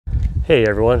Hey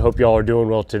everyone, hope you all are doing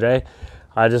well today.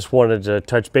 I just wanted to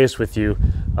touch base with you.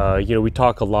 We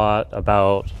talk a lot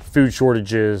about food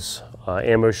shortages,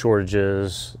 ammo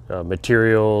shortages,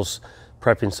 materials,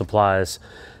 prepping supplies,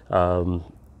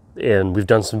 and we've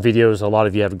done some videos. A lot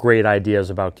of you have great ideas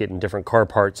about getting different car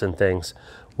parts and things.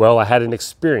 Well, I had an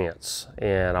experience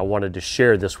and I wanted to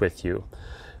share this with you.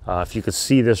 If you could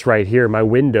see this right here, my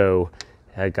window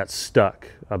had got stuck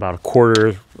about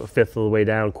a fifth of the way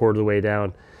down, quarter of the way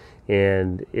down,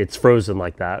 and it's frozen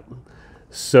like that.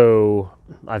 So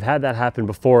I've had that happen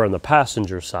before on the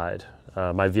passenger side.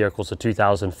 My vehicle's a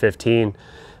 2015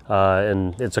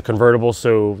 and it's a convertible,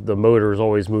 so the motor is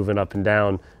always moving up and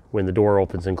down. When the door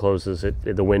opens and closes,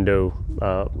 the window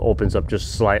opens up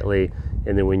just slightly,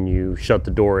 and then when you shut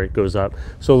the door it goes up.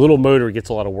 So a little motor gets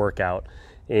a lot of work out.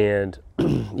 And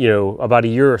about a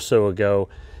year or so ago,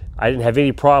 I didn't have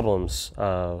any problems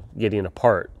getting a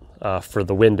part for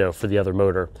the window for the other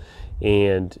motor,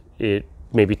 and it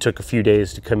maybe took a few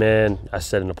days to come in. I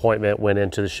set an appointment, went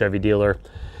into the Chevy dealer,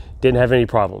 didn't have any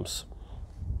problems.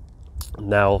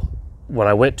 Now, when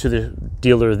I went to the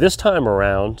dealer this time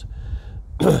around,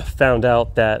 found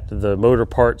out that the motor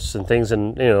parts and things,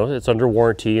 and it's under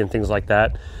warranty and things like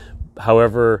that.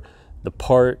 However, the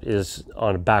part is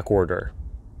on a back order,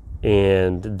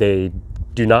 and they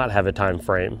do not have a time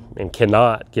frame and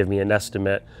cannot give me an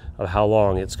estimate of how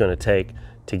long it's going to take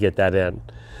to get that in.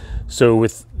 So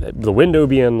with the window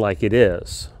being like it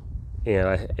is,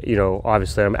 and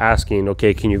obviously I'm asking,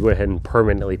 okay, can you go ahead and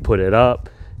permanently put it up?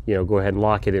 Go ahead and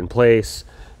lock it in place.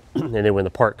 And then when the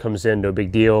part comes in, no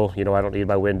big deal. I don't need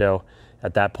my window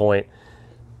at that point.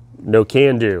 No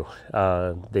can do.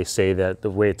 They say that the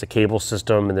way it's a cable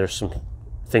system and there's some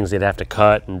things they'd have to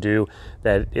cut and do,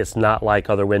 that it's not like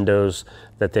other windows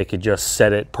that they could just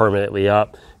set it permanently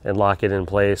up and lock it in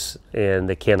place, and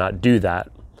they cannot do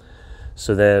that.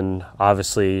 So then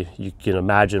obviously you can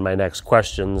imagine my next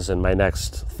questions and my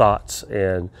next thoughts,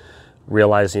 and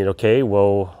realizing, okay,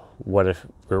 well, what if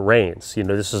it rains?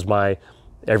 This is my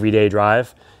everyday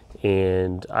drive,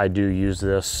 and I do use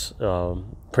this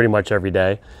pretty much every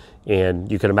day. And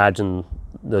you can imagine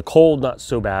the cold, not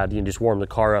so bad. You can just warm the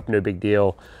car up, no big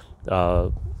deal.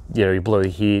 You blow the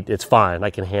heat, it's fine.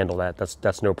 I can handle that.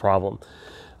 That's no problem.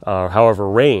 However,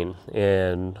 rain,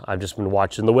 and I've just been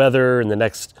watching the weather in the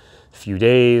next few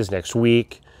days, next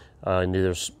week, and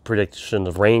there's prediction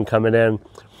of rain coming in.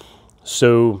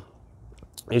 So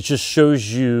it just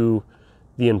shows you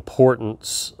the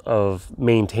importance of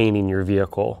maintaining your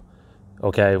vehicle.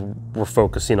 Okay, we're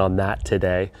focusing on that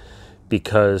today,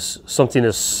 because something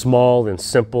as small and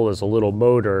simple as a little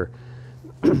motor,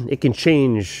 it can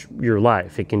change your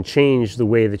life. It can change the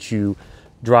way that you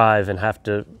drive and have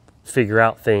to figure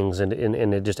out things, and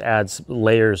it just adds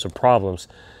layers of problems.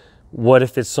 What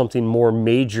if it's something more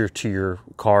major to your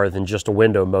car than just a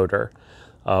window motor?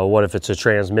 What if it's a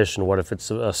transmission? What if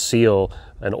it's a seal,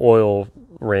 an oil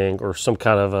ring, or some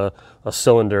kind of a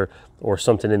cylinder, or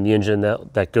something in the engine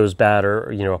that goes bad,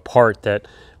 or a part that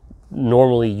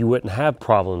normally you wouldn't have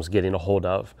problems getting a hold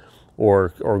of, or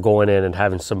going in and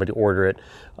having somebody order it,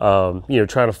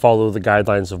 trying to follow the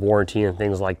guidelines of warranty and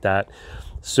things like that.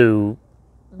 So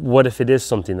what if it is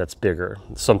something that's bigger,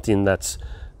 something that's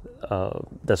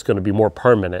going to be more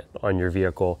permanent on your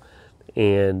vehicle?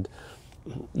 And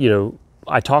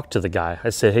I talked to the guy. I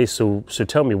said, hey, so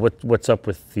tell me what's up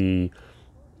with the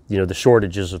the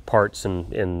shortages of parts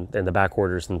and the back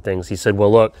orders and things. He said,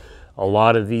 well, look, a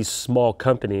lot of these small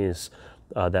companies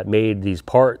that made these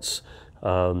parts,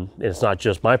 and it's not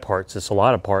just my parts, it's a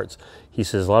lot of parts. He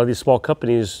says a lot of these small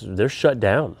companies, they're shut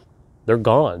down. They're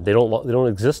gone. They don't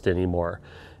exist anymore.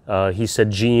 He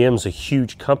said GM's a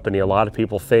huge company. A lot of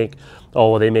people think,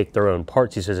 oh, well, they make their own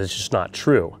parts. He says it's just not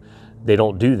true. They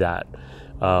don't do that.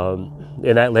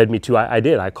 And that led me to,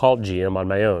 I called GM on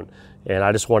my own. And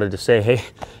I just wanted to say, hey,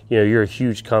 you're a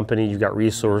huge company. You've got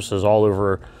resources all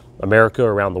over America,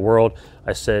 around the world.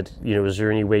 I said, is there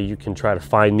any way you can try to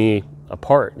find me a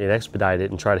part and expedite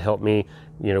it and try to help me,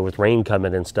 with rain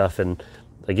coming and stuff? And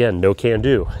again, no can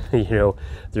do.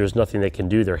 There's nothing they can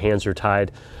do. Their hands are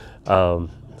tied.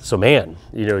 So man,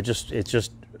 it's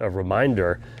just a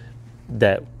reminder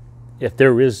that if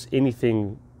there is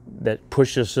anything that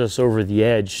pushes us over the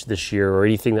edge this year, or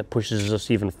anything that pushes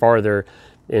us even farther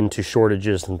into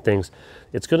shortages and things,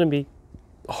 it's going to be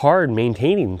hard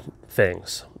maintaining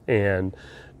things and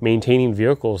maintaining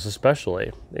vehicles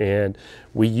especially. And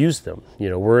we use them.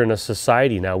 We're in a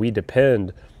society now, we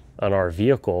depend on our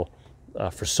vehicle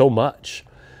for so much.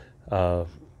 So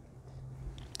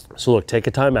look, take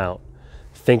a time out,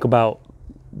 think about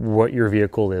what your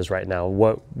vehicle is right now.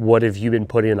 What have you been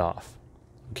putting off?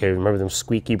 Okay, remember them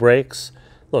squeaky brakes?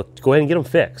 Look, go ahead and get them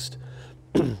fixed.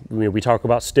 We talk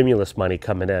about stimulus money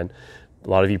coming in. A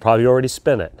lot of you probably already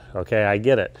spent it. Okay, I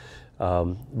get it.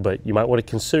 But you might want to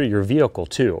consider your vehicle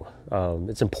too.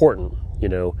 It's important. You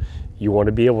know, you want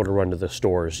to be able to run to the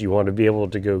stores. You want to be able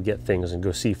to go get things and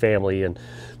go see family and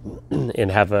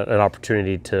have an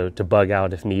opportunity to bug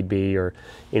out if need be or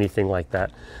anything like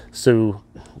that. So,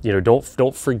 you know,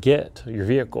 don't forget your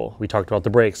vehicle. We talked about the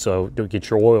brakes, so don't get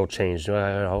your oil changed.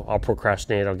 I'll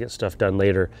procrastinate. I'll get stuff done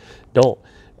later. Don't.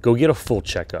 Go get a full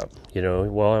checkup. You know,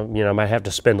 well, you know, I might have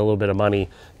to spend a little bit of money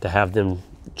to have them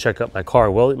check up my car.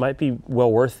 Well, it might be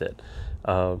well worth it.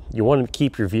 You want to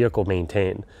keep your vehicle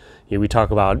maintained. You know, we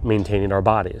talk about maintaining our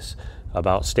bodies,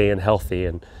 about staying healthy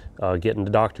and getting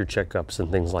the doctor checkups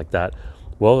and things like that.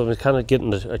 Well, it's kind of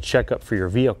getting a checkup for your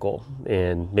vehicle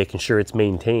and making sure it's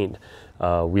maintained.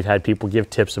 We've had people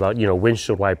give tips about, you know,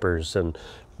 windshield wipers and,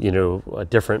 you know,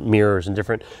 different mirrors and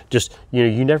different, just, you know,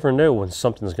 you never know when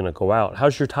something's going to go out.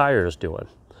 How's your tires doing?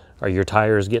 Are your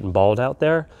tires getting bald out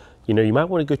there? You know, you might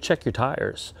want to go check your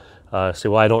tires. Say,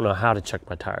 well, I don't know how to check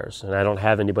my tires and I don't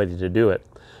have anybody to do it.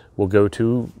 We'll go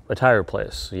to a tire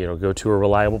place, you know, go to a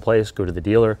reliable place, go to the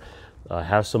dealer,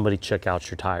 have somebody check out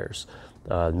your tires,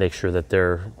 make sure that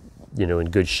they're, you know,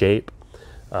 in good shape,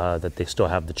 that they still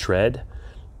have the tread.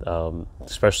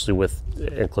 Especially with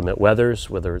inclement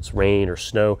weathers, whether it's rain or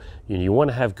snow, you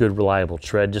want to have good, reliable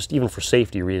tread, just even for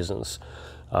safety reasons.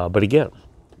 But again,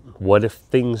 what if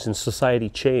things in society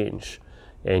change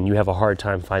and you have a hard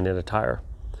time finding a tire?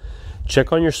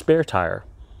 Check on your spare tire.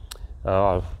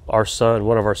 One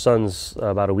of our sons,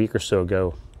 about a week or so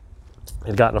ago,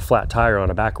 had gotten a flat tire on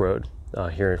a back road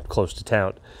here close to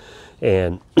town.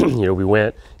 And, you know, we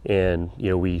went and,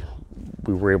 you know, we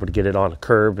were able to get it on a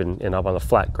curb and up on the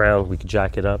flat ground. We could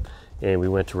jack it up and we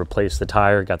went to replace the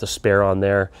tire, got the spare on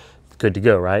there. Good to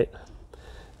go, right?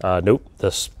 Nope,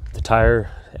 the tire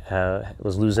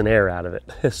was losing air out of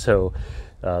it. So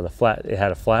it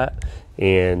had a flat.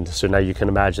 And so now you can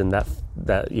imagine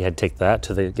that you had to take that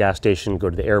to the gas station, go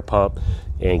to the air pump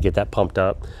and get that pumped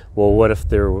up. Well, what if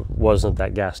there wasn't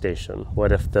that gas station?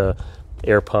 What if the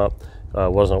air pump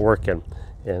wasn't working?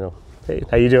 You know, hey,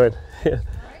 how you doing?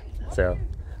 So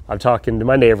I'm talking to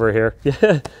my neighbor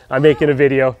here. I'm making a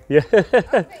video. Yeah.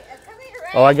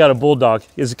 Oh, I got a bulldog.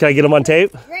 Can I get him on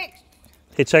tape? Rex.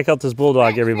 Hey, check out this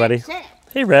bulldog, everybody.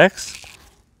 Hey, Rex.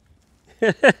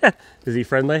 Is he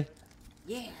friendly?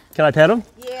 Yeah. Can I pet him?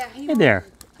 Yeah. Hey there.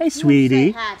 Hey,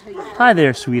 sweetie. Hi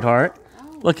there, sweetheart.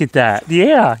 Oh. Look at that.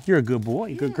 Yeah, you're a good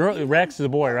boy. Good girl. Rex is a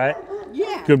boy, right?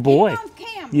 Yeah. Good boy.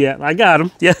 Yeah, I got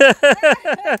him. Yeah.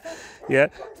 Yeah.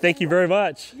 Thank you very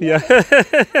much. Yeah. Yeah. Is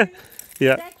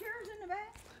that yours in the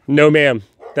back? No, ma'am.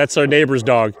 That's our neighbor's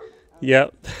dog. Yeah.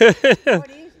 What is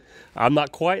it? I'm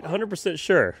not quite 100%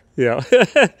 sure. Yeah.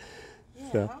 Yeah,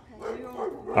 So. okay.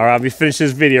 All right, I'll be finishing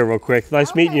this video real quick.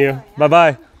 Nice meeting you. Bye-bye.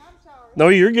 I'm sorry. No,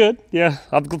 you're good. Yeah.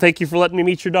 I'll thank you for letting me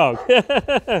meet your dog.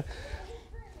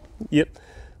 Yep.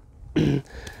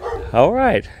 All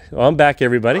right. Well, I'm back,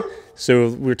 everybody. So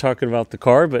we're talking about the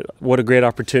car, but what a great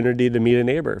opportunity to meet a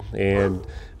neighbor and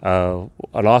an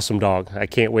awesome dog. I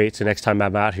can't wait to next time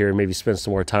I'm out here and maybe spend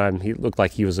some more time. He looked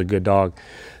like he was a good dog.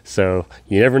 So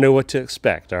you never know what to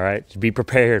expect, all right? Be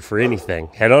prepared for anything.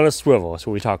 Head on a swivel. That's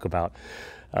what we talk about.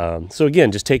 So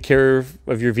again, just take care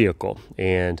of your vehicle,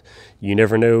 and you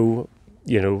never know,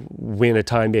 you know, when a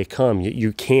time may come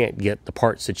you can't get the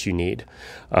parts that you need.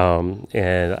 And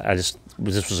this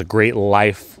was a great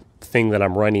life thing that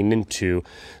I'm running into.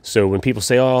 So when people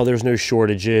say, oh, there's no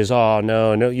shortages, oh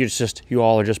no, you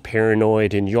all are just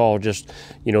paranoid and you all just,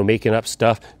 you know, making up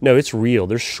stuff. No, it's real.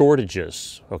 There's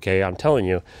shortages. Okay, I'm telling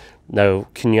you. No,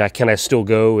 can I still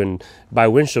go and buy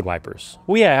windshield wipers?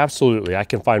 Well, yeah, absolutely. I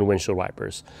can find windshield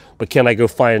wipers. But can I go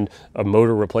find a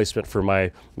motor replacement for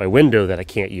my window that I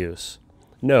can't use?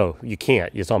 No, you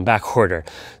can't. It's on back order.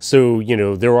 So, you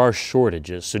know, there are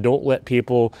shortages. So don't let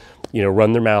people, you know,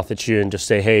 run their mouth at you and just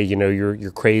say, hey, you know,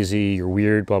 you're crazy, you're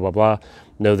weird, blah, blah, blah.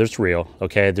 No, there's real,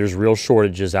 okay? There's real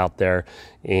shortages out there,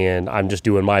 and I'm just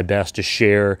doing my best to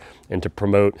share and to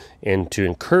promote and to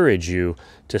encourage you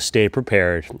to stay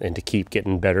prepared and to keep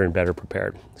getting better and better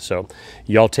prepared. So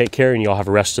y'all take care, and y'all have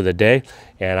a rest of the day,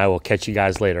 and I will catch you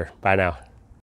guys later. Bye now.